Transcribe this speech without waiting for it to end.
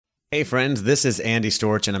Hey friends, this is Andy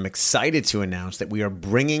Storch, and I'm excited to announce that we are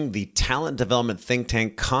bringing the Talent Development Think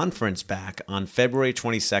Tank Conference back on February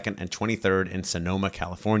 22nd and 23rd in Sonoma,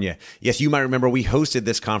 California. Yes, you might remember we hosted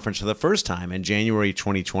this conference for the first time in January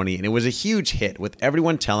 2020, and it was a huge hit with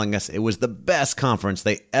everyone telling us it was the best conference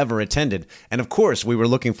they ever attended. And of course, we were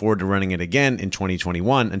looking forward to running it again in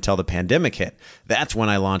 2021 until the pandemic hit. That's when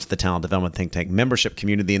I launched the Talent Development Think Tank membership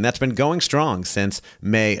community, and that's been going strong since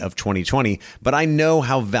May of 2020. But I know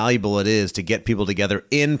how valuable it is to get people together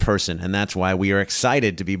in person, and that's why we are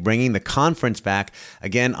excited to be bringing the conference back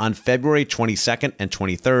again on February 22nd and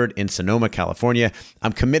 23rd in Sonoma, California.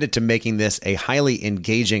 I'm committed to making this a highly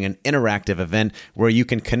engaging and interactive event where you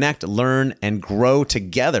can connect, learn, and grow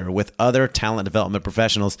together with other talent development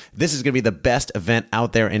professionals. This is going to be the best event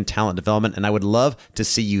out there in talent development, and I would love to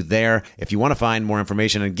see you there. If you want to find more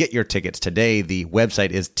information and get your tickets today, the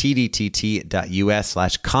website is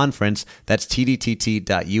tdtt.us/conference. That's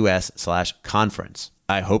tdtt.us/conference.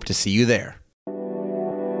 I hope to see you there.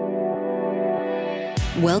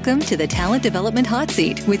 Welcome to the Talent Development Hot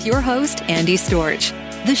Seat with your host, Andy Storch.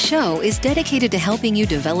 The show is dedicated to helping you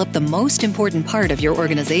develop the most important part of your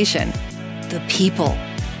organization, the people.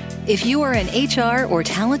 If you are in HR or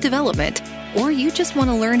talent development, or you just want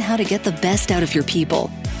to learn how to get the best out of your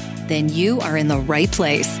people, then you are in the right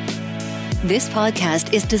place. This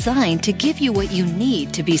podcast is designed to give you what you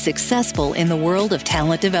need to be successful in the world of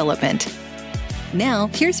talent development. Now,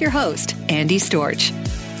 here's your host, Andy Storch.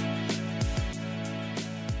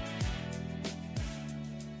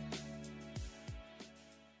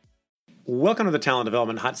 Welcome to the Talent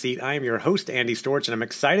Development Hot Seat. I am your host, Andy Storch, and I'm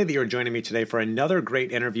excited that you're joining me today for another great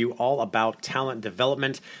interview all about talent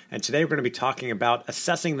development. And today we're going to be talking about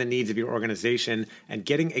assessing the needs of your organization and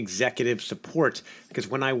getting executive support. Because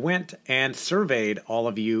when I went and surveyed all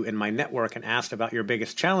of you in my network and asked about your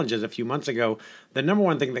biggest challenges a few months ago, the number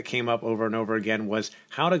one thing that came up over and over again was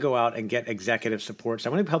how to go out and get executive support. So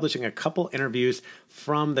I'm going to be publishing a couple interviews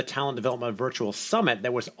from the Talent Development Virtual Summit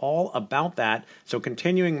that was all about that. So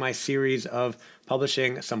continuing my series of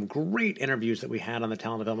publishing some great interviews that we had on the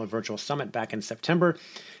Talent Development Virtual Summit back in September.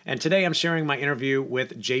 And today I'm sharing my interview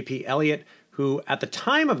with JP Elliott, who at the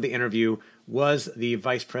time of the interview was the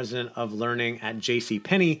Vice President of Learning at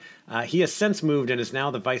JCPenney. He has since moved and is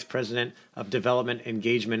now the Vice President of Development,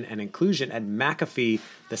 Engagement, and Inclusion at McAfee,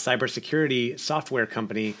 the cybersecurity software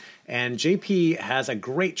company. And JP has a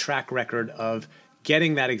great track record of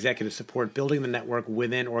getting that executive support, building the network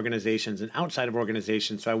within organizations and outside of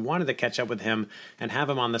organizations. So I wanted to catch up with him and have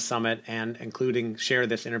him on the summit and share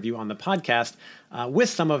this interview on the podcast with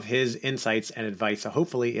some of his insights and advice. So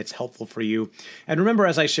hopefully it's helpful for you. And remember,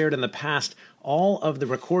 as I shared in the past, all of the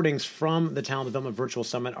recordings from the Talent Development Virtual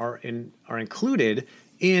Summit are included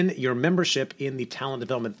in your membership in the Talent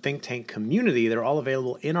Development Think Tank community. They're all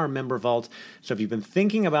available in our member vault. So if you've been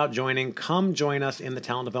thinking about joining, come join us in the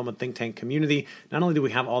Talent Development Think Tank community. Not only do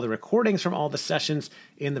we have all the recordings from all the sessions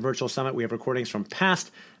in the virtual summit, we have recordings from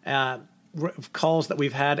past calls that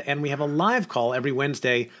we've had, and we have a live call every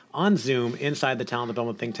Wednesday on Zoom inside the Talent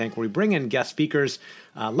Development Think Tank where we bring in guest speakers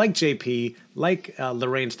like JP, like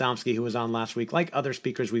Lorraine Stomsky, who was on last week, like other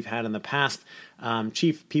speakers we've had in the past,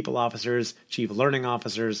 chief people officers, chief learning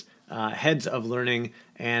officers, heads of learning,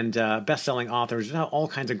 and best-selling authors. There's all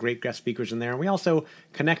kinds of great guest speakers in there. And we also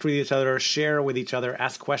connect with each other, share with each other,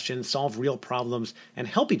 ask questions, solve real problems, and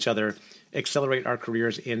help each other accelerate our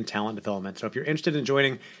careers in talent development. So if you're interested in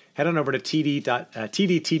joining, head on over to tdtt.us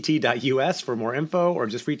for more info, or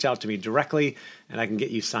just reach out to me directly and I can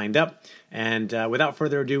get you signed up. And without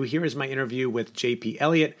further ado, here is my interview with JP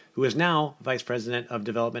Elliott, who is now Vice President of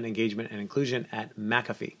Development, Engagement, and Inclusion at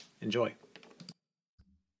McAfee. Enjoy.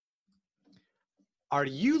 Are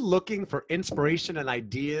you looking for inspiration and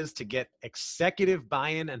ideas to get executive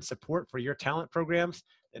buy-in and support for your talent programs?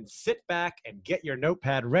 Then sit back and get your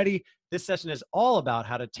notepad ready. This session is all about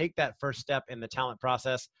how to take that first step in the talent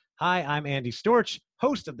process. Hi, I'm Andy Storch,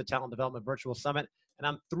 host of the Talent Development Virtual Summit, and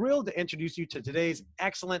I'm thrilled to introduce you to today's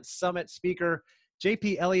excellent summit speaker.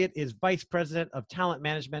 JP Elliott is Vice President of Talent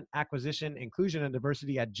Management, Acquisition, Inclusion, and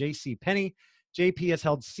Diversity at JCPenney. JP has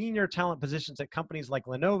held senior talent positions at companies like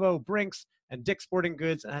Lenovo, Brinks, and Dick's Sporting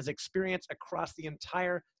Goods, and has experience across the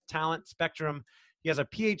entire talent spectrum. He has a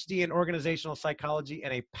PhD in organizational psychology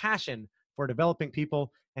and a passion for developing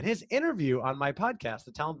people. And his interview on my podcast,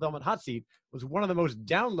 The Talent Development Hot Seat, was one of the most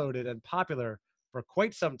downloaded and popular for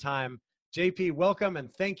quite some time. JP, welcome,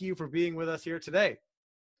 and thank you for being with us here today.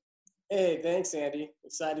 Hey, thanks, Andy.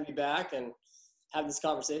 Excited to be back and have this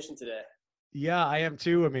conversation today. Yeah, I am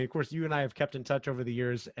too. I mean, of course, you and I have kept in touch over the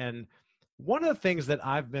years. And one of the things that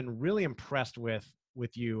I've been really impressed with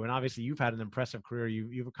with you, and obviously you've had an impressive career.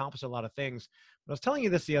 You've accomplished a lot of things. But I was telling you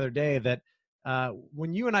this the other day that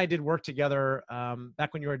when you and I did work together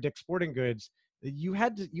back when you were at Dick's Sporting Goods, you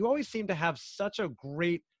always seemed to have such a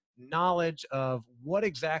great knowledge of what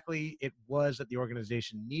exactly it was that the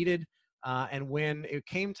organization needed. And when it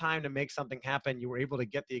came time to make something happen, you were able to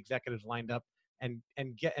get the executives lined up and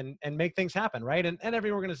make things happen, right? And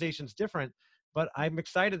every organization's different, but I'm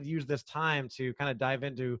excited to use this time to kind of dive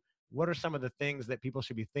into what are some of the things that people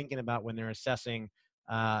should be thinking about when they're assessing,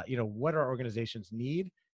 what our organizations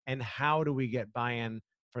need and how do we get buy-in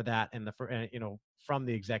for that and from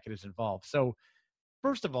the executives involved. So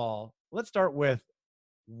first of all, let's start with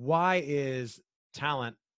why is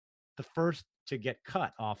talent the first to get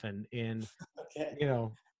cut often in,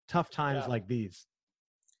 tough times like these?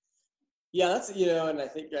 Yeah, that's, and I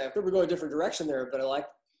think we're going a different direction there, but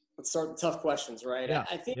let's start with tough questions, right? Yeah.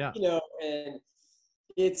 I think, and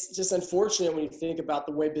it's just unfortunate when you think about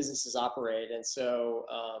the way businesses operate. And so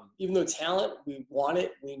even though talent, we want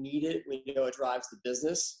it, we need it, we know it drives the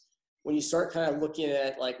business. When you start kind of looking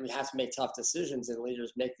at we have to make tough decisions and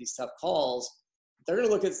leaders make these tough calls, they're going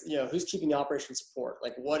to look at, who's keeping the operation support,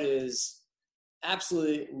 like what is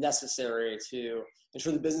absolutely necessary to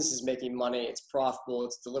ensure the business is making money, it's profitable,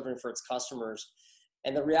 it's delivering for its customers.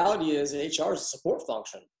 And the reality is HR is a support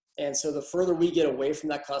function. And so the further we get away from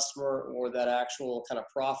that customer or that actual kind of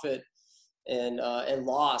profit and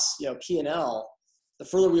loss, P&L, the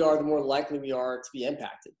further we are, the more likely we are to be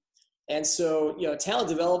impacted. And so, talent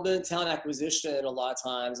development, talent acquisition, a lot of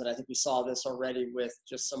times, and I think we saw this already with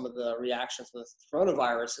just some of the reactions with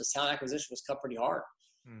coronavirus, is talent acquisition was cut pretty hard.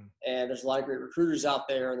 And there's a lot of great recruiters out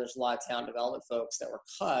there, and there's a lot of talent development folks that were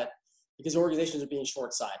cut because organizations are being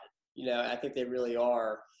short-sighted. I think they really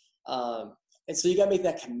are. And so you got to make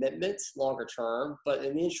that commitment longer term, but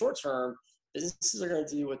in the short term, businesses are going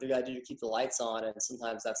to do what they got to do to keep the lights on, and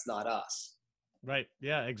sometimes that's not us. Right.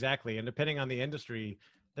 Yeah, exactly. And depending on the industry,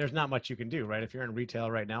 there's not much you can do, right? If you're in retail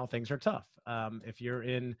right now, things are tough. If you're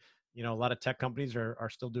in, a lot of tech companies are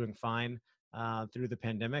still doing fine through the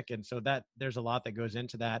pandemic. And so that there's a lot that goes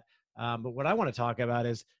into that. But what I want to talk about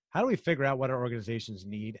is how do we figure out what our organizations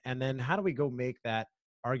need? And then how do we go make that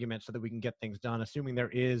argument so that we can get things done, assuming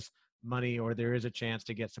there is money or there is a chance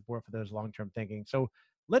to get support for those long-term thinking. So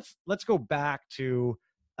let's go back to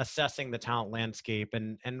assessing the talent landscape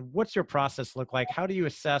and what's your process look like? How do you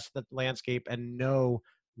assess the landscape and know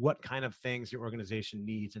what kind of things your organization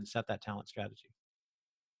needs and set that talent strategy?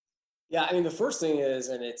 Yeah, I mean, the first thing is,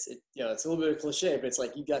 and it's a little bit of a cliche, but it's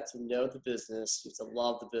like you got to know the business, you have to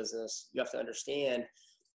love the business, you have to understand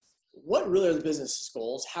what really are the business's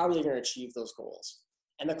goals, how are they going to achieve those goals?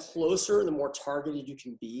 And the closer, the more targeted you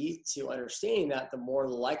can be to understanding that, the more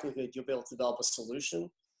the likelihood you'll be able to develop a solution.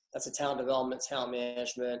 That's a talent development, talent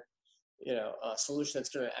management, a solution that's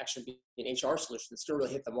going to actually be an HR solution that's going to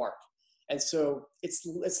really hit the mark. And so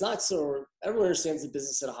it's not so everyone understands the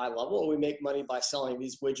business at a high level. We make money by selling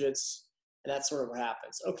these widgets, and that's sort of what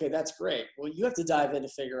happens. Okay, that's great. Well, you have to dive in to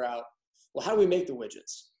figure out, well, how do we make the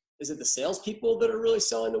widgets? Is it the salespeople that are really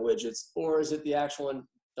selling the widgets, or is it the actual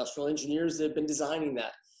industrial engineers that have been designing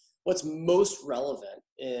that? What's most relevant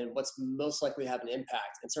and what's most likely to have an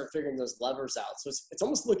impact, and start figuring those levers out. So it's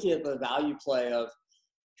almost looking at the value play of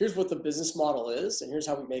here's what the business model is, and here's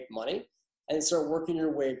how we make money, and then start working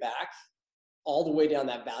your way back all the way down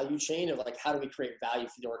that value chain of how do we create value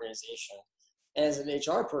for the organization. And as an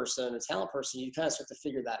HR person, a talent person, you kind of start to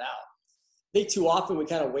figure that out. I think too often we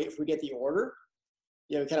kind of wait for we get the order.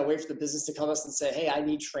 We kind of wait for the business to come to us and say, hey, I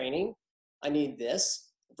need training. I need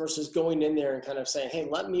this, versus going in there and kind of saying, hey,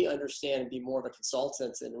 let me understand and be more of a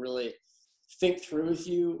consultant and really think through with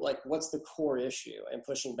you, what's the core issue and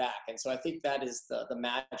pushing back. And so I think that is the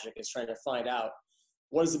magic, is trying to find out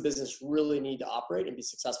what does the business really need to operate and be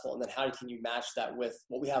successful? And then how can you match that with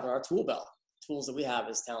what we have in our tool belt, tools that we have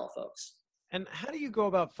as talent folks? And how do you go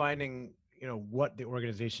about finding, what the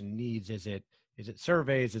organization needs? Is it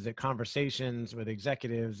surveys? Is it conversations with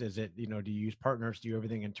executives? Is it, do you use partners? Do you do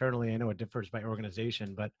everything internally? I know it differs by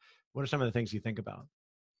organization, but what are some of the things you think about?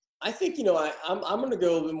 I think, I'm going to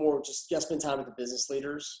go a little bit more, just spend time with the business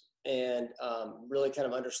leaders and really kind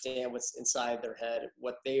of understand what's inside their head,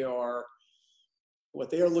 what they are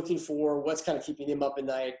looking for, what's kind of keeping them up at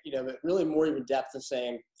night, but really more even depth of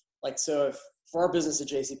saying, so if for our business at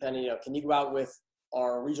JCPenney, can you go out with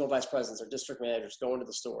our regional vice presidents or district managers, go into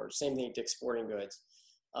the stores, same thing at Dick's Sporting Goods.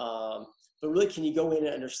 But really, can you go in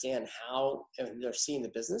and understand how they're seeing the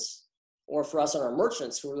business? Or for us on our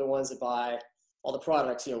merchants, who are the ones that buy all the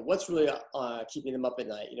products, what's really keeping them up at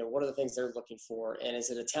night? What are the things they're looking for? And is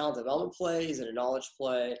it a talent development play? Is it a knowledge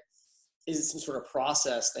play? is it some sort of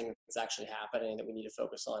process thing that's actually happening that we need to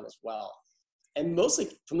focus on as well? And mostly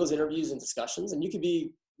from those interviews and discussions, and you can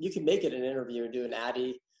make it an interview and do an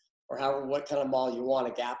ADDIE or however, what kind of model you want,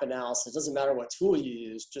 a gap analysis. It doesn't matter what tool you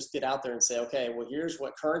use, just get out there and say, okay, well, here's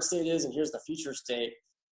what current state is and here's the future state.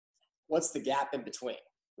 What's the gap in between,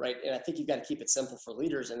 right? And I think you've got to keep it simple for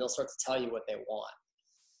leaders, and they'll start to tell you what they want.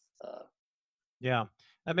 Yeah,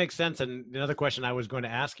 that makes sense. And another question I was going to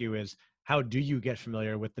ask you is, how do you get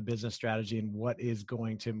familiar with the business strategy and what is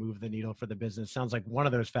going to move the needle for the business? Sounds like one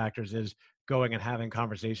of those factors is going and having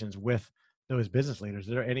conversations with those business leaders.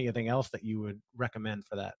 Is there anything else that you would recommend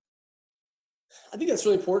for that? I think that's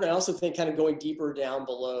really important. I also think kind of going deeper down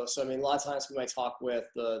below. So, I mean, a lot of times we might talk with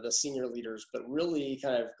the senior leaders, but really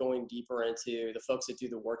kind of going deeper into the folks that do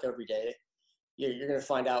the work every day. You're going to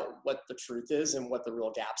find out what the truth is and what the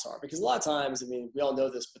real gaps are. Because a lot of times, I mean, we all know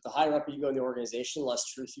this, but the higher up you go in the organization, the less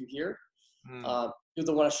truth you hear. You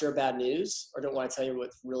don't want to share bad news or don't want to tell you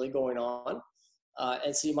what's really going on.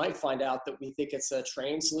 And so you might find out that we think it's a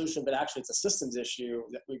training solution, but actually it's a systems issue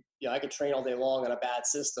that I could train all day long on a bad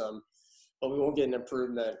system, but we won't get an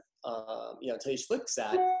improvement, until you fix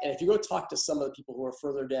that. And if you go talk to some of the people who are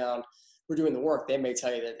further down, who are doing the work, they may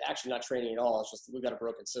tell you that actually not training at all. It's just that we've got a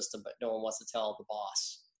broken system, but no one wants to tell the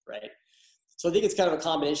boss, right? So I think it's kind of a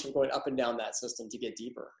combination of going up and down that system to get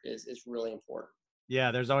deeper is really important.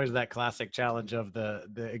 Yeah, there's always that classic challenge of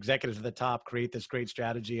the executives at the top create this great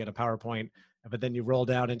strategy and a PowerPoint, but then you roll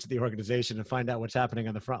down into the organization and find out what's happening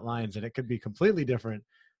on the front lines, and it could be completely different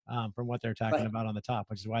from what they're talking about on the top,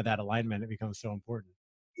 which is why that alignment, it becomes so important.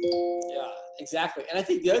 Yeah, exactly. And I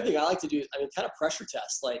think the other thing I like to do is, kind of pressure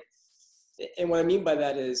test. And what I mean by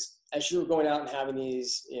that is, as you're going out and having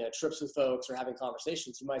these trips with folks or having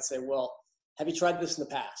conversations, you might say, well, have you tried this in the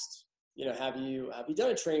past? Have you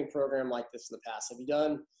done a training program like this in the past? Have you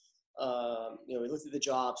done, we looked at the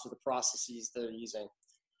jobs or the processes they're using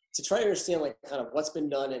to try to understand kind of what's been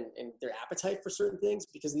done and their appetite for certain things.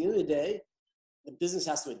 Because at the end of the day, the business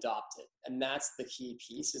has to adopt it. And that's the key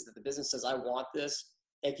piece, is that the business says, I want this.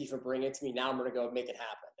 Thank you for bringing it to me. Now I'm going to go make it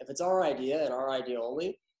happen. If it's our idea and our idea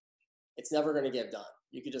only, it's never going to get done.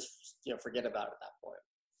 You could just, forget about it at that point.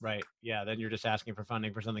 Right. Yeah. Then you're just asking for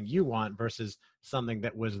funding for something you want versus something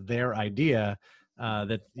that was their idea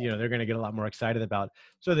that, they're going to get a lot more excited about.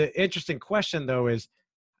 So the interesting question though is,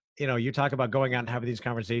 you talk about going out and having these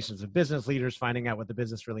conversations with business leaders, finding out what the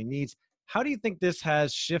business really needs. How do you think this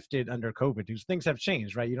has shifted under COVID? Because things have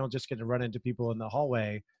changed, right? You don't just get to run into people in the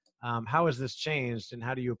hallway. How has this changed, and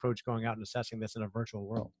how do you approach going out and assessing this in a virtual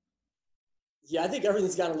world? Yeah, I think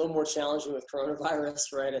everything's gotten a little more challenging with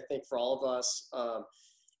coronavirus, right? I think for all of us,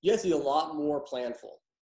 you have to be a lot more planful,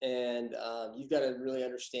 and you've got to really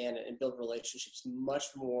understand and build relationships much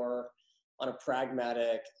more on a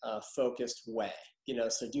pragmatic, focused way.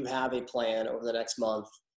 So do have a plan over the next month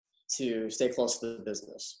to stay close to the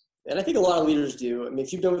business. And I think a lot of leaders do. I mean,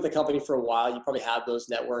 if you've been with the company for a while, you probably have those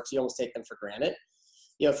networks. You almost take them for granted.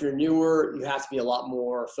 If you're newer, you have to be a lot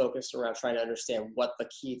more focused around trying to understand what the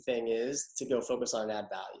key thing is to go focus on and add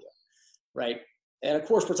value, right? And of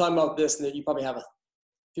course, we're talking about this, and that you probably have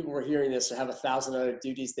people who are hearing this have 1,000 other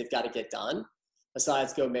duties they've got to get done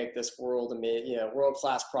besides go make this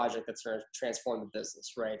world-class project that's going to transform the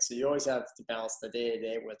business, right? So you always have to balance the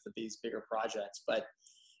day-to-day with these bigger projects. But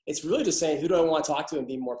it's really just saying, who do I want to talk to and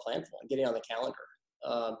be more planful and getting on the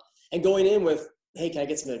calendar. And going in with, hey, can I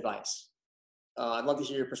get some advice? I'd love to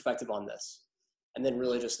hear your perspective on this. And then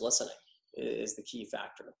really just listening is the key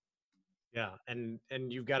factor. Yeah. And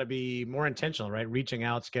you've got to be more intentional, right? Reaching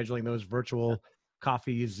out, scheduling those virtual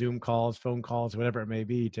coffees, Zoom calls, phone calls, whatever it may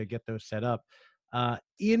be, to get those set up.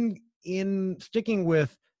 In sticking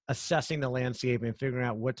with assessing the landscape and figuring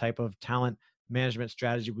out what type of talent management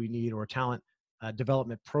strategy we need, or talent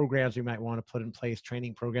development programs we might want to put in place,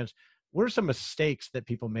 training programs, what are some mistakes that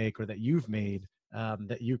people make or that you've made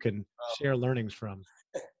that you can share learnings from?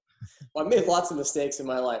 Well, I've made lots of mistakes in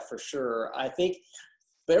my life for sure. I think,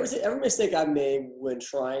 but every mistake I've made when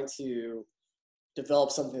trying to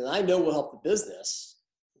develop something that I know will help the business,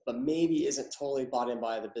 but maybe isn't totally bought in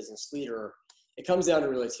by the business leader, it comes down to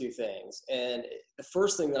really two things. And the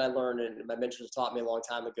first thing that I learned, and my mentors taught me a long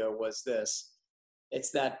time ago, was this.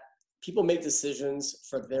 It's that people make decisions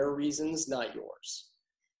for their reasons, not yours.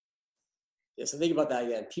 Yeah, so think about that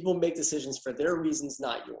again. People make decisions for their reasons,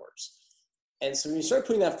 not yours. And so when you start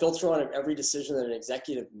putting that filter on every decision that an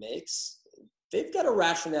executive makes, they've got a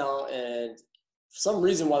rationale and some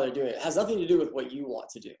reason why they're doing it. It has nothing to do with what you want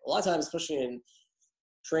to do. A lot of times, especially in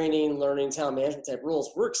training, learning, talent management type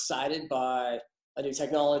roles, we're excited by a new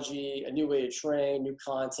technology, a new way to train, new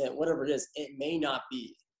content, whatever it is. It may not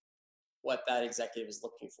be what that executive is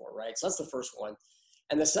looking for, right? So that's the first one.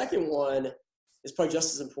 And the second one is probably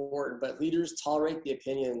just as important, but leaders tolerate the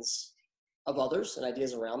opinions of others and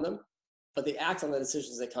ideas around them, but they act on the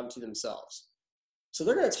decisions that come to themselves. So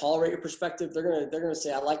they're going to tolerate your perspective. They're going to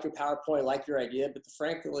say, I like your PowerPoint, I like your idea, but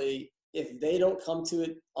frankly, if they don't come to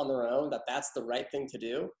it on their own, that that's the right thing to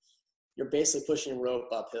do, you're basically pushing rope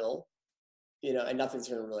uphill, and nothing's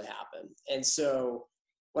going to really happen. And so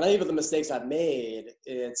when I think about the mistakes I've made,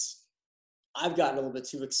 I've gotten a little bit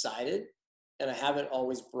too excited, and I haven't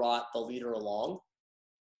always brought the leader along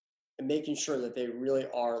and making sure that they really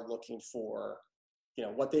are looking for,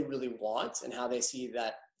 what they really want and how they see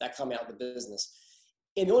that coming out of the business.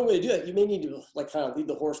 And the only way to do that, you may need to kind of lead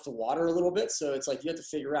the horse to water a little bit. So it's you have to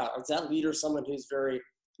figure out, is that leader someone who's very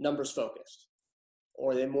numbers focused,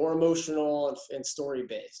 or are they more emotional and story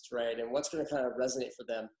based, right? And what's going to kind of resonate for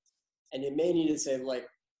them? And you may need to say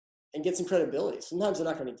and get some credibility. Sometimes they're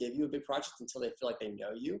not going to give you a big project until they feel like they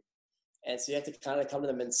know you. And so you have to kind of come to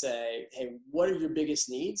them and say, hey, what are your biggest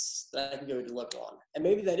needs that I can go deliver on? And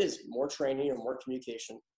maybe that is more training or more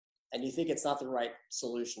communication. And you think it's not the right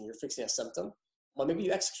solution. You're fixing a symptom. Well, maybe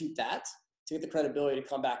you execute that to get the credibility to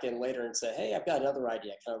come back in later and say, hey, I've got another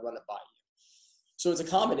idea, kind of run it by you. So it's a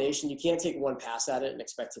combination. You can't take one pass at it and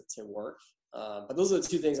expect it to work. But those are the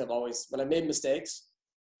two things when I've made mistakes,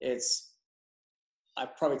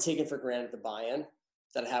 I've probably taken for granted the buy-in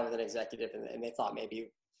that I had with an executive, and they thought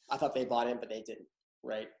I thought they bought in, but they didn't,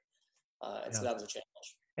 right? So that was a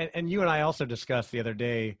challenge. And you and I also discussed the other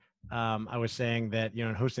day, I was saying that,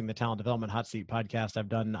 in hosting the Talent Development Hot Seat podcast, I've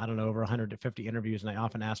done, over 150 interviews, and I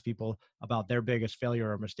often ask people about their biggest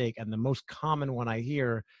failure or mistake. And the most common one I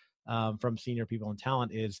hear from senior people in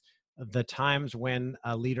talent is the times when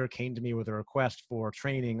a leader came to me with a request for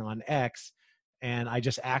training on X, and I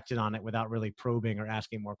just acted on it without really probing or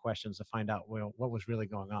asking more questions to find out, what was really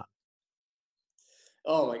going on.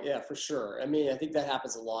 Oh, yeah, for sure. I mean, I think that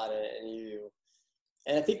happens a lot.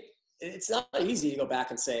 And I think it's not easy to go back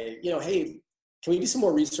and say, hey, can we do some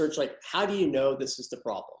more research? How do you know this is the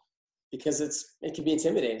problem? Because it can be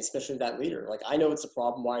intimidating, especially that leader. I know it's a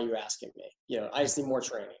problem. Why are you asking me? I just need more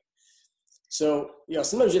training. So,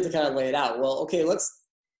 sometimes you have to kind of lay it out. Well, okay, let's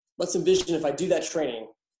envision if I do that training,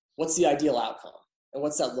 what's the ideal outcome? And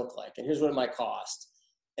what's that look like? And here's what it might cost.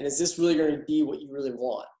 And is this really going to be what you really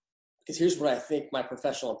want? Because here's what I think my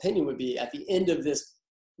professional opinion would be at the end of this,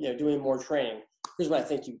 doing more training. Here's what I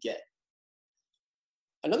think you get.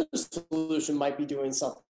 Another solution might be doing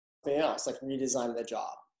something else, like redesigning the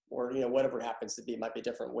job, or whatever it happens to be. It might be a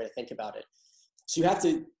different way to think about it. So you have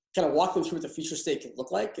to kind of walk them through what the future state could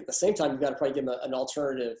look like. At the same time, you've got to probably give them an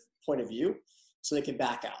alternative point of view so they can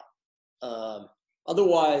back out.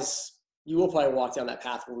 Otherwise, you will probably walk down that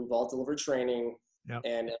path where we've all delivered training,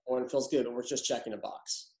 and everyone feels good, but we're just checking a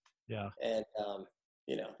box. Yeah. And,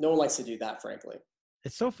 no one likes to do that, frankly.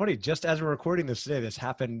 It's so funny. Just as we're recording this today, this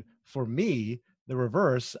happened for me, the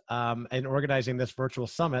reverse, in organizing this virtual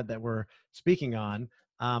summit that we're speaking on.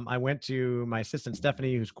 I went to my assistant,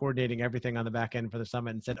 Stephanie, who's coordinating everything on the back end for the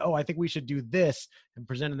summit, and said, oh, I think we should do this, and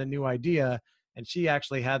presented the new idea. And she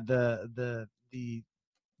actually had the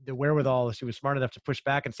wherewithal. She was smart enough to push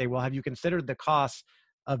back and say, well, have you considered the costs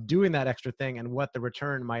of doing that extra thing and what the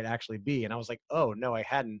return might actually be? And I was like, oh, no, I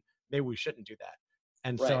hadn't. Maybe we shouldn't do that.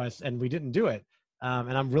 And right. So we didn't do it.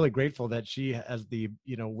 And I'm really grateful that she has the,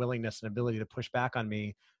 willingness and ability to push back on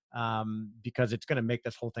me, because it's going to make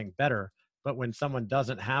this whole thing better. But when someone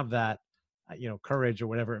doesn't have that, courage or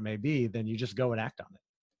whatever it may be, then you just go and act on it.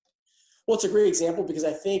 Well, it's a great example because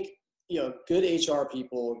I think, good HR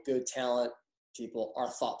people, good talent people are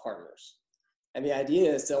thought partners. And the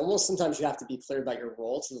idea is that almost sometimes you have to be clear about your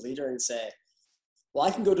role to the leader and say, well,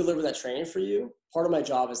 I can go deliver that training for you. Part of my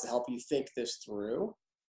job is to help you think this through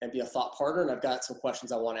and be a thought partner. And I've got some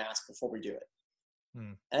questions I want to ask before we do it.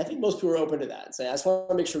 And I think most people are open to that and say, I just want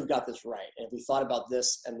to make sure we got this right. And if we thought about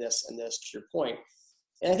this and this and this, to your point.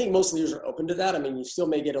 And I think most leaders are open to that. I mean, you still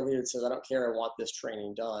may get a leader that says, I don't care, I want this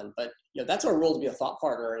training done. But that's our role, to be a thought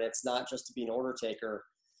partner. And it's not just to be an order taker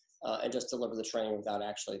and just deliver the training without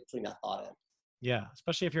actually putting that thought in. Yeah,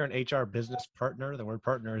 especially if you're an HR business partner. The word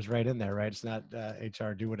partner is right in there, right? It's not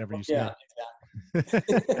HR, do whatever you say. Yeah,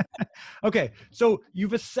 exactly. Okay, so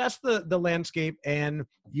you've assessed the landscape and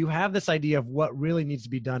you have this idea of what really needs to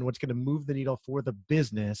be done, what's going to move the needle for the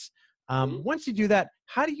business. Once you do that,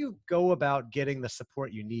 how do you go about getting the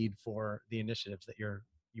support you need for the initiatives that you're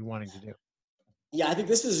wanting to do? Yeah, I think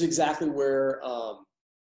this is exactly where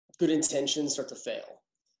good intentions start to fail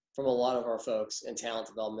from a lot of our folks in talent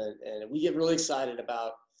development. And we get really excited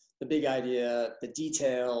about the big idea, the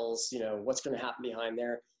details, what's going to happen behind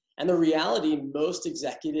there. And the reality, most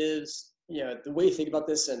executives the way you think about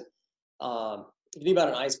this, and if you think about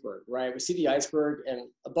an iceberg, right? We see the iceberg, and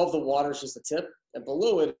above the water is just the tip, and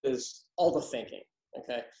below it is all the thinking.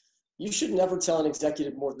 Okay, you should never tell an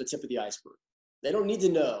executive more than the tip of the iceberg. They don't need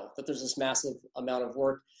to know that there's this massive amount of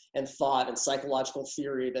work and thought and psychological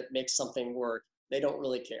theory that makes something work. They don't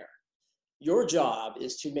really care. Your job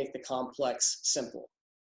is to make the complex simple.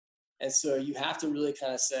 And so you have to really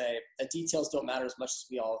kind of say that details don't matter as much as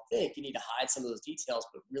we all think. You need to hide some of those details,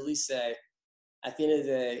 but really say, at the end of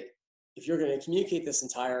the day, if you're going to communicate this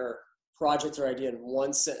entire project or idea in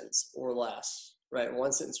one sentence or less, right,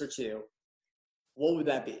 one sentence or two, what would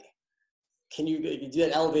that be? Can you do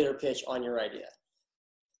an elevator pitch on your idea?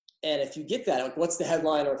 And if you get that, like, what's the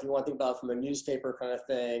headline? Or if you want to think about it from a newspaper kind of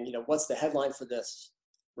thing, what's the headline for this,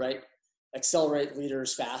 right? Accelerate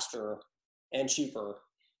leaders faster and cheaper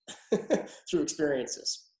through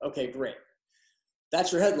experiences. Okay, great.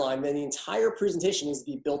 That's your headline. Then the entire presentation needs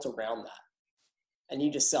to be built around that. And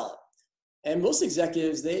you just sell it. And most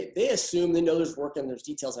executives, they assume they know there's work and there's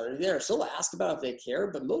details under there. So they'll ask about if they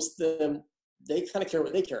care, but most of them, they kind of care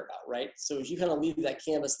what they care about, right? So if you kind of leave that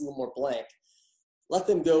canvas a little more blank, let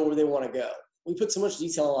them go where they want to go. We put so much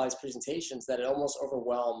detail in these presentations that it almost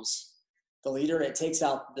overwhelms the leader, and it takes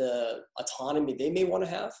out the autonomy they may want to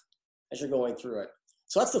have as you're going through it.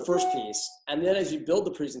 So that's the first piece. And then as you build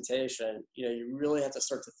the presentation, you really have to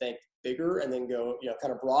start to think bigger and then go,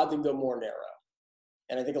 kind of broad, then go more narrow.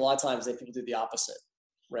 And I think a lot of times people do the opposite,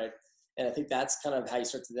 right? And I think that's kind of how you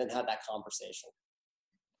start to then have that conversation.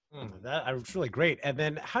 That's really great. And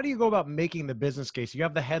then how do you go about making the business case? You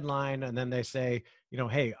have the headline, and then they say,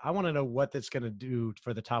 hey, I want to know what that's going to do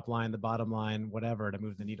for the top line, the bottom line, whatever, to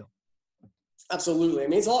move the needle. Absolutely. I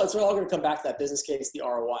mean, it's all going to come back to that business case, the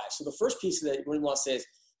ROI. So the first piece that we want to say is,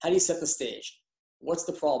 how do you set the stage? What's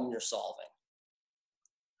the problem you're solving?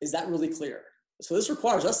 Is that really clear? So this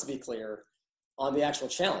requires us to be clear on the actual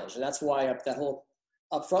challenge. And that's why that whole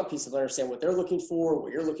upfront piece of understand what they're looking for,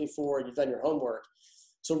 what you're looking for, and you've done your homework.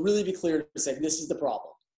 So really be clear to say, this is the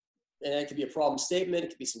problem. And it could be a problem statement. It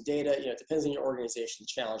could be some data. It depends on your organization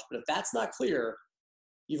challenge. But if that's not clear,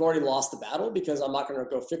 you've already lost the battle, because I'm not going to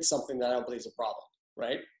go fix something that I don't believe is a problem,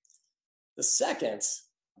 right? The second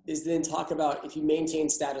is then talk about, if you maintain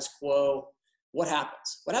status quo, what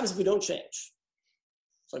happens? What happens if we don't change?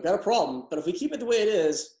 So I've got a problem, but if we keep it the way it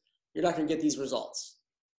is, you're not going to get these results.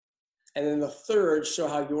 And then the third, show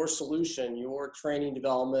how your solution, your training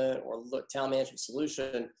development or talent management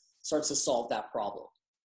solution starts to solve that problem.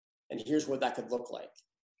 And here's what that could look like.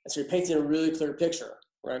 And so you're painting a really clear picture,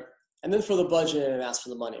 right? And then throw the budget in and ask for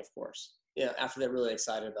the money, of course, after they're really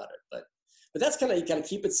excited about it. But that's kind of, you got to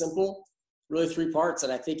keep it simple, really three parts.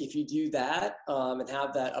 And I think if you do that and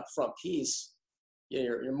have that upfront piece,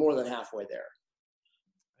 you're more than halfway there.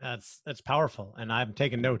 That's powerful. And I'm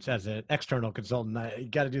taking notes as an external consultant. You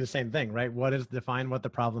got to do the same thing, right? Define what the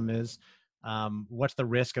problem is. What's the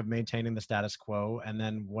risk of maintaining the status quo? And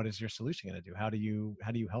then what is your solution going to do? How do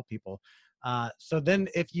you help people? So then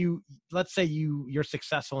let's say you're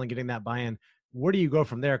successful in getting that buy-in, where do you go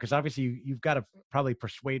from there? Because obviously you've got to probably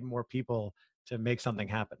persuade more people to make something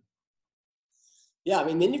happen. Yeah. I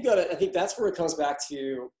mean, then you've got to, I think that's where it comes back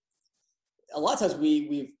to, a lot of times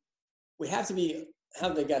we have to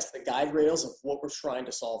have the guide rails of what we're trying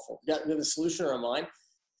to solve for. We have the solution in our mind,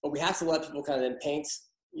 but we have to let people kind of then paint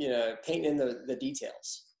in the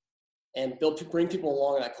details and bring people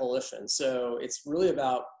along that coalition. So it's really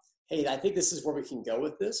about, hey, I think this is where we can go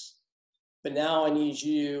with this, but now I need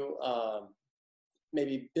you,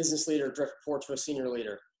 maybe business leader, direct report to a senior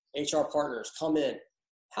leader, HR partners, come in.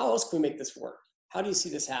 How else can we make this work? How do you see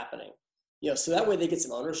this happening? So that way they get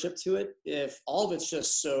some ownership to it. If all of it's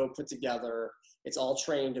just so put together, it's all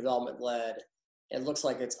training development led, it looks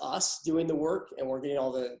like it's us doing the work and we're getting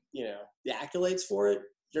all the accolades for it,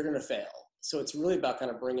 you're going to fail. So it's really about kind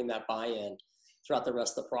of bringing that buy-in throughout the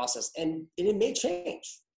rest of the process. And it may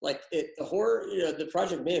change. Like the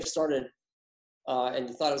project may have started and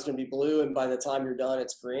you thought it was going to be blue, and by the time you're done,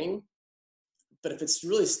 it's green. But if it's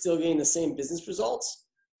really still getting the same business results,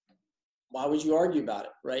 why would you argue about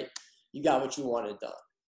it, right? You got what you wanted done.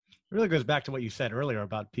 It really goes back to what you said earlier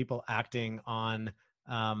about people acting on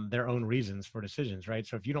their own reasons for decisions, right?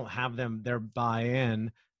 So if you don't have their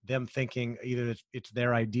buy-in, them thinking either it's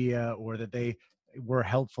their idea or that they were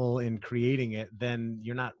helpful in creating it, then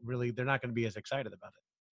they're not going to be as excited about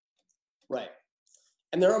it. Right.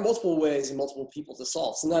 And there are multiple ways and multiple people to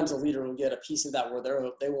solve. Sometimes a leader will get a piece of that where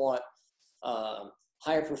they want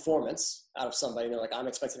higher performance out of somebody. They're like, I'm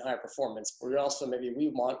expecting higher performance. But we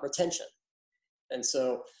want retention. And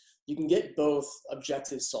so you can get both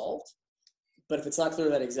objectives solved. But if it's not clear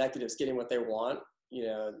that executives getting what they want,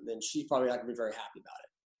 then she's probably not gonna be very happy about it,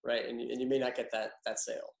 right? And you may not get that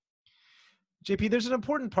sale. JP, there's an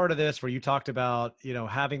important part of this where you talked about,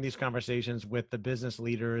 having these conversations with the business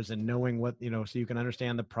leaders and knowing what, so you can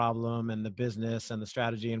understand the problem and the business and the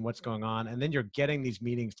strategy and what's going on. And then you're getting these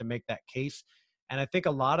meetings to make that case. And I think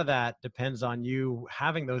a lot of that depends on you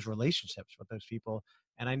having those relationships with those people.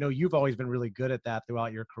 And I know you've always been really good at that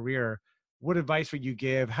throughout your career. What advice would you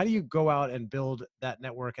give? How do you go out and build that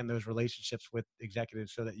network and those relationships with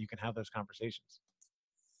executives so that you can have those conversations?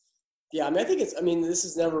 Yeah, I mean, this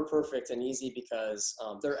is never perfect and easy because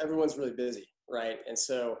everyone's really busy, right? And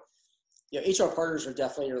so, HR partners are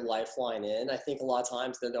definitely your lifeline in. I think a lot of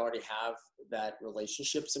times they already have that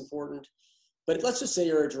relationship's important. But let's just say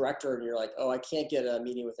you're a director and you're like, oh, I can't get a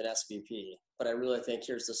meeting with an SVP, but I really think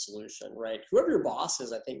here's the solution, right? Whoever your boss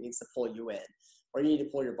is, I think needs to pull you in, or you need to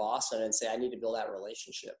pull your boss in and say, I need to build that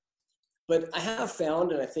relationship. But I have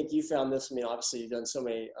found, and I think you found this, I mean, obviously you've done so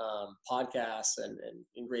many podcasts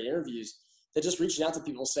and great interviews, that just reaching out to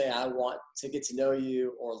people saying, I want to get to know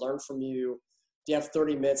you or learn from you. Do you have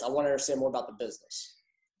 30 minutes? I want to understand more about the business.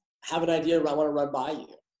 I have an idea, I want to run by you,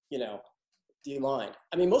 do you mind?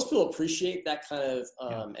 I mean, most people appreciate that kind of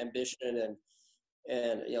ambition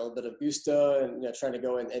and a little bit of gusto and trying to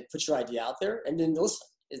go and put your idea out there and then listen.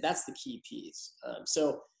 That's the key piece.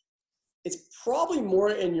 So it's probably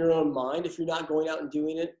more in your own mind if you're not going out and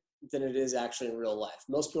doing it than it is actually in real life.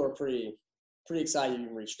 Most people are pretty excited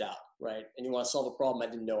you reached out, right? And you want to solve a problem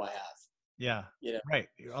I didn't know I have. Yeah, right.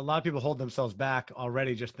 A lot of people hold themselves back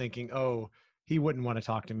already just thinking, oh, he wouldn't want to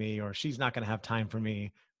talk to me or she's not going to have time for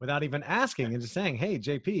me without even asking and just saying, hey,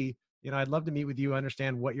 JP, I'd love to meet with you,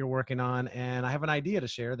 understand what you're working on, and I have an idea to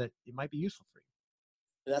share that it might be useful for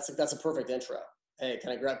you. That's a perfect intro. Hey,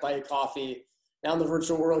 can I buy you coffee? Now in the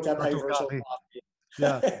virtual world, can I buy you virtual coffee?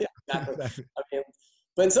 Yeah, exactly. I mean,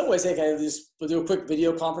 but in some ways, hey, can I just do a quick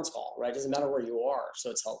video conference call, right? It doesn't matter where you are, so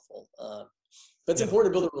it's helpful. But it's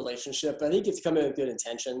important to build a relationship. I think it's come in with good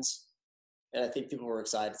intentions. And I think people were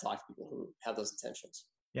excited to talk to people who have those intentions.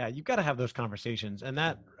 Yeah, you've got to have those conversations. And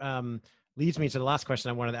that leads me to the last question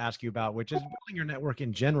I wanted to ask you about, which is building your network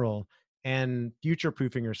in general and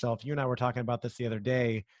future-proofing yourself. You and I were talking about this the other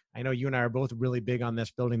day. I know you and I are both really big on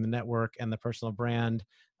this, building the network and the personal brand.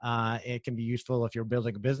 It can be useful if you're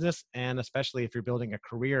building a business and especially if you're building a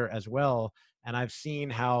career as well. And I've seen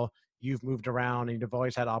how you've moved around and you've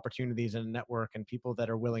always had opportunities in a network and people that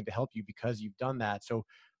are willing to help you because you've done that. So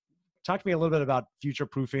talk to me a little bit about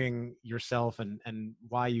future-proofing yourself and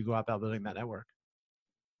why you go about building that network.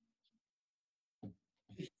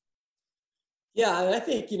 Yeah, and I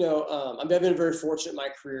think, I've been very fortunate in my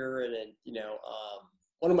career. And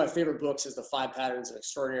one of my favorite books is The 5 Patterns of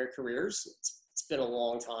Extraordinary Careers. It's been a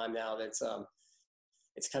long time now that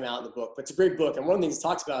it's come out in the book, but it's a great book. And one of the things it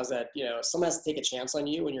talks about is that, someone has to take a chance on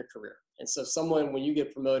you in your career. And so when you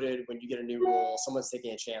get promoted, when you get a new role, someone's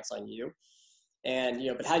taking a chance on you. And,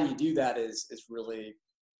 but how do you do that is really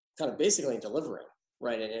kind of basically delivering,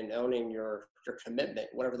 right? And owning your commitment,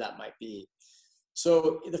 whatever that might be.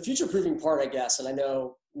 So the future proofing part, I guess, and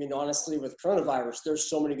honestly, with coronavirus, there's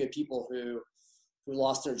so many good people who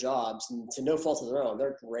lost their jobs and to no fault of their own.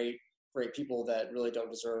 They're great people that really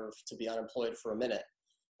don't deserve to be unemployed for a minute.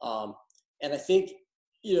 And I think,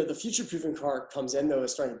 the future proofing part comes in though,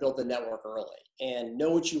 is starting to build the network early and know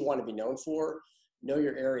what you want to be known for. Know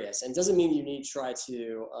your areas. And it doesn't mean you need to try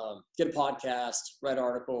to get a podcast, write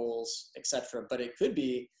articles, etc. But it could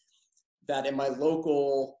be that in my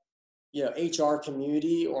local, HR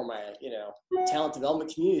community or my, talent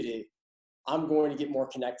development community, I'm going to get more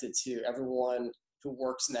connected to everyone who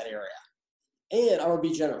works in that area. And I will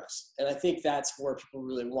be generous. And I think that's where people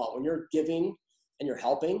really want. When you're giving and you're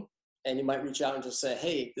helping, and you might reach out and just say,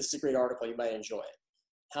 hey, this is a great article. You might enjoy it.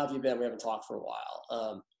 How have you been? We haven't talked for a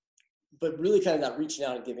while. But really kind of that reaching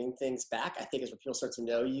out and giving things back, I think is when people start to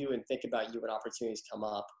know you and think about you when opportunities come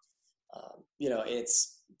up.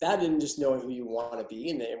 It's that and just knowing who you want to be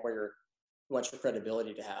and where you want your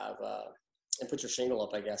credibility to have and put your shingle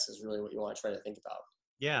up, I guess, is really what you want to try to think about.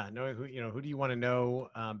 Yeah, knowing who do you want to know,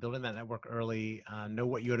 building that network early, know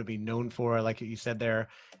what you want to be known for, like you said there.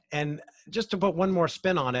 And just to put one more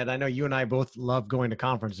spin on it, I know you and I both love going to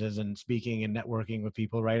conferences and speaking and networking with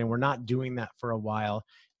people, right? And we're not doing that for a while.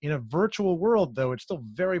 In a virtual world, though, it's still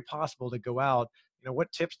very possible to go out.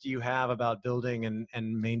 What tips do you have about building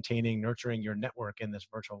and maintaining, nurturing your network in this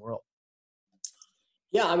virtual world?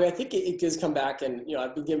 Yeah, I think it does come back, and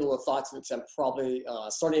I've been giving a little thought to it because I'm probably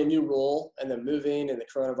starting a new role and then moving, and the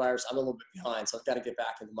coronavirus, I'm a little bit behind, so I've got to get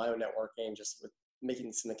back into my own networking, just with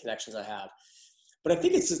making some of the connections I have. But I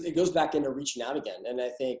think it goes back into reaching out again, and I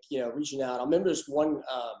think reaching out. I remember this one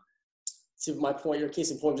to my point, your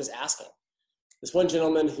case in point, just asking. This one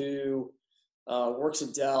gentleman who works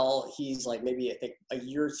at Dell, he's like maybe I think a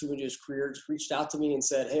year or two into his career, just reached out to me and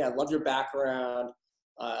said, "Hey, I love your background.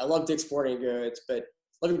 I love Dick's Sporting Goods, but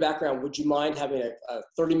love your background. Would you mind having a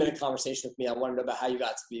 30-minute conversation with me? I want to know about how you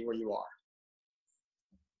got to be where you are."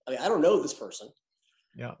 I mean, I don't know this person.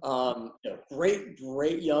 Yeah.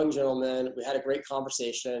 Great young gentleman. We had a great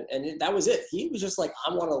conversation, and that was it. He was just like,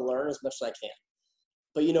 "I want to learn as much as I can."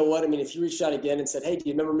 But you know what? I mean, if he reached out again and said, "Hey, do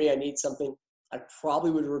you remember me? I need something," I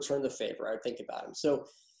probably would return the favor. I would think about him. So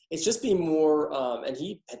it's just being more, and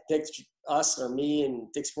he had picked us or me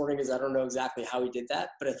and Dick's Sporting Goods. I don't know exactly how he did that,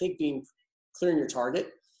 but I think being clear in your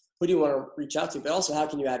target, who do you want to reach out to, but also how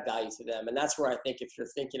can you add value to them? And that's where I think if you're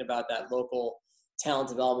thinking about that local talent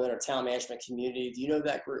development or talent management community, do you know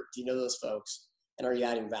that group? Do you know those folks? And are you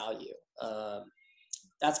adding value?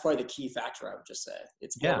 That's probably the key factor, I would just say.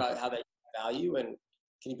 It's more about how they add value and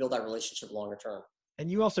can you build that relationship longer term. And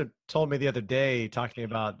you also told me the other day, talking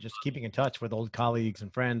about just keeping in touch with old colleagues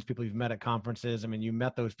and friends, people you've met at conferences. I mean, you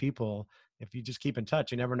met those people. If you just keep in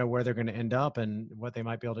touch, you never know where they're going to end up and what they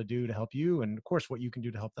might be able to do to help you. And of course, what you can do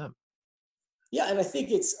to help them. Yeah. And I think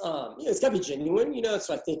it's, it's gotta be genuine,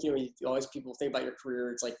 so I think, you always people think about your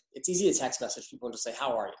career. It's like, it's easy to text message people and just say,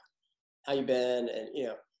 "How are you? How you been?" And,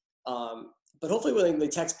 but hopefully when they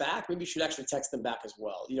text back, maybe you should actually text them back as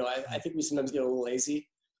well. I think we sometimes get a little lazy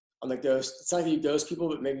on the ghost. It's not like you ghost people,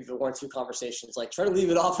 but maybe the 1 or 2 conversations, like try to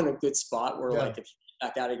leave it off in a good spot where like if you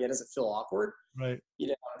back out again, doesn't feel awkward. Right.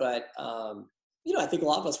 But, I think a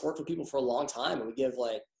lot of us work with people for a long time and we give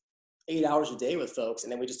like 8 hours a day with folks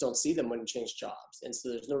and then we just don't see them when we change jobs. And so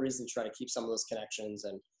there's no reason to try to keep some of those connections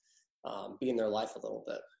and be in their life a little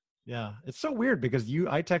bit. Yeah. It's so weird because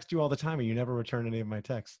I text you all the time and you never return any of my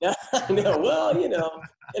texts. Yeah, I know. Well,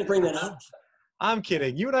 gotta bring that up. I'm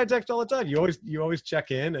kidding. You and I text all the time. You always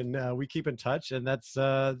check in and we keep in touch and that's,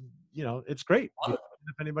 it's great.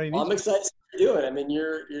 If anybody needs I'm excited to see what you're doing. I mean,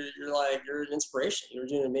 you're an inspiration. You're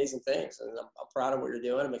doing amazing things and I'm proud of what you're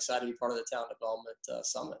doing. I'm excited to be part of the Talent Development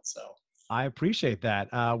Summit. So I appreciate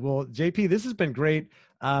that. Well, JP, this has been great.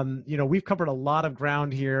 We've covered a lot of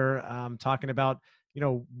ground here, talking about,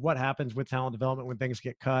 what happens with talent development when things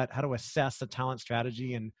get cut, how to assess the talent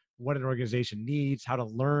strategy and what an organization needs, how to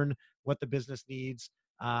learn what the business needs,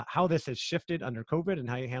 how this has shifted under COVID and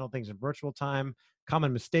how you handle things in virtual time,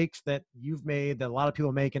 common mistakes that you've made that a lot of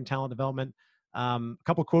people make in talent development. A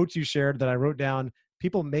couple quotes you shared that I wrote down: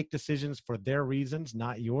 "People make decisions for their reasons,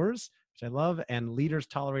 not yours," which I love, and "Leaders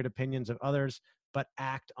tolerate opinions of others, but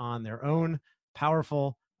act on their own."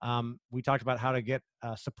 Powerful. We talked about how to get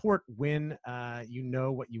support when you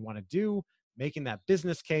know what you want to do, making that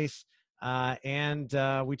business case. And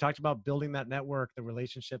we talked about building that network, the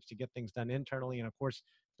relationships to get things done internally, and of course,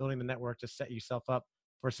 building the network to set yourself up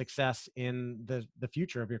for success in the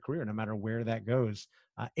future of your career, no matter where that goes.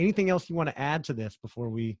 Anything else you want to add to this before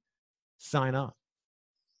we sign off?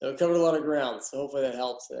 We covered a lot of ground, so hopefully that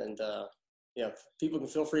helps. And people can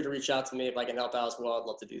feel free to reach out to me if I can help out as well. I'd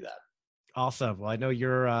love to do that. Awesome. Well, I know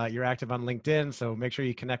you're active on LinkedIn, so make sure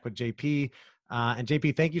you connect with JP. And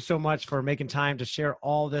JP, thank you so much for making time to share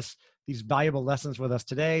all these valuable lessons with us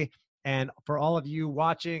today. And for all of you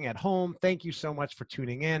watching at home, thank you so much for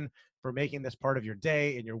tuning in, for making this part of your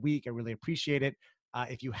day and your week. I really appreciate it.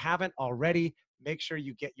 If you haven't already, make sure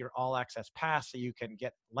you get your all access pass so you can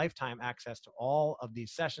get lifetime access to all of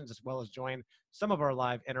these sessions, as well as join some of our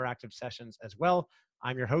live interactive sessions as well.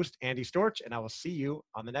 I'm your host, Andy Storch, and I will see you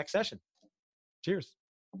on the next session. Cheers.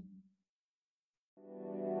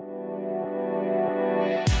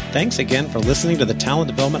 Thanks again for listening to the Talent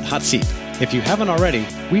Development Hot Seat. If you haven't already,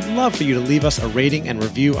 we'd love for you to leave us a rating and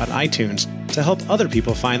review on iTunes to help other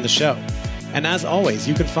people find the show. And as always,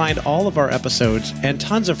 you can find all of our episodes and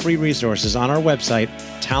tons of free resources on our website,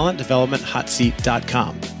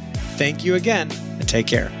 talentdevelopmenthotseat.com. Thank you again, and take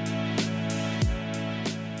care.